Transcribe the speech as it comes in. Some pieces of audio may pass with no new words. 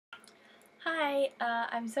Hi,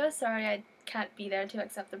 I'm so sorry I can't be there to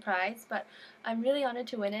accept the prize, but I'm really honored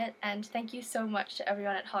to win it, and thank you so much to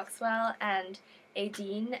everyone at Hawkswell and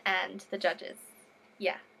Aideen and the judges.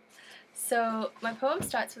 Yeah. So, my poem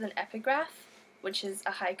starts with an epigraph, which is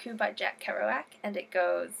a haiku by Jack Kerouac, and it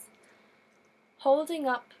goes, "Holding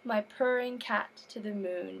up my purring cat to the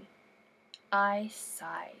moon, I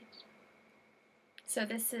sighed." So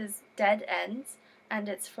this is Dead Ends, and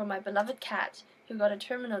it's for my beloved cat who got a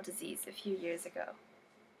terminal disease a few years ago.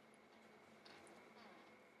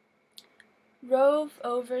 Rove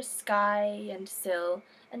over sky and sill,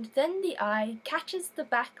 and then the eye catches the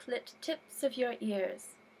backlit tips of your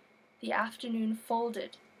ears, the afternoon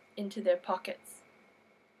folded into their pockets.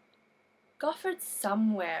 Goffered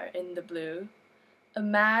somewhere in the blue, a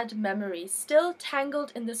mad memory still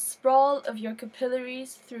tangled in the sprawl of your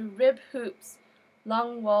capillaries through rib hoops,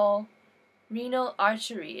 lung wall, renal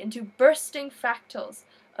artery into bursting fractals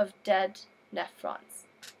of dead nephrons.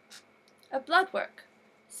 A bloodwork,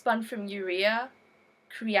 spun from urea,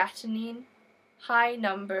 creatinine, high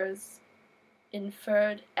numbers,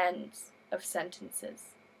 inferred ends of sentences.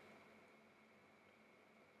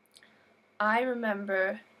 I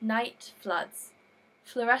remember night floods,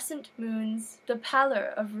 fluorescent moons, the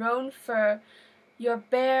pallor of roan fur, your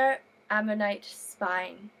bare ammonite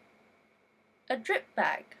spine. A drip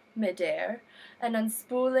bag midair, and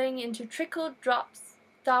unspooling into trickled drops,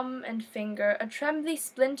 thumb and finger, a trembly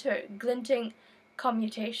splinter glinting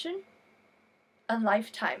commutation? A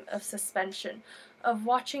lifetime of suspension, of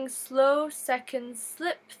watching slow seconds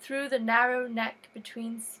slip through the narrow neck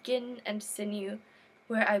between skin and sinew,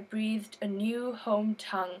 where I breathed a new home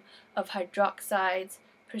tongue of hydroxides,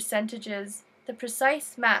 percentages, the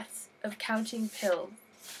precise maths of counting pills,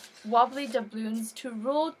 wobbly doubloons to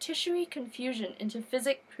rule tissuey confusion into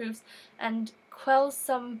physic proofs and quell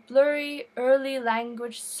some blurry early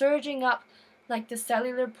language surging up like the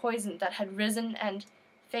cellular poison that had risen and,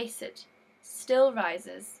 face it, still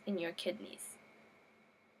rises in your kidneys.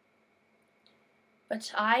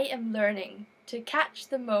 But I am learning to catch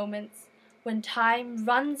the moments when time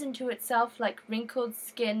runs into itself like wrinkled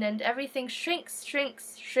skin and everything shrinks,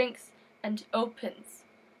 shrinks, shrinks, and opens,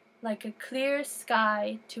 like a clear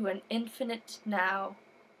sky to an infinite now,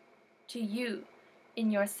 to you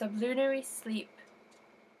in your sublunary sleep,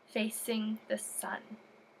 facing the sun.